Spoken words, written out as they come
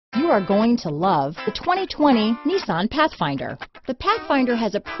are going to love the 2020 Nissan Pathfinder. The Pathfinder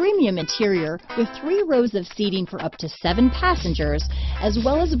has a premium interior with 3 rows of seating for up to 7 passengers, as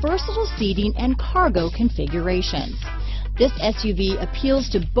well as versatile seating and cargo configurations. This SUV appeals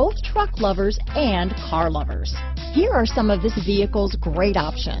to both truck lovers and car lovers. Here are some of this vehicle's great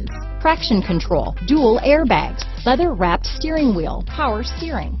options: traction control, dual airbags, leather-wrapped steering wheel, power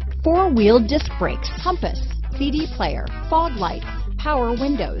steering, 4-wheel disc brakes, compass, CD player, fog lights, power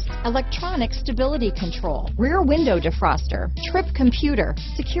windows, electronic stability control, rear window defroster, trip computer,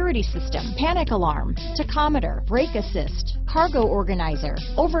 security system, panic alarm, tachometer, brake assist, cargo organizer,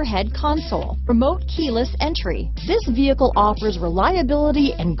 overhead console, remote keyless entry. This vehicle offers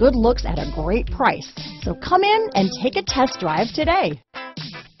reliability and good looks at a great price. So come in and take a test drive today.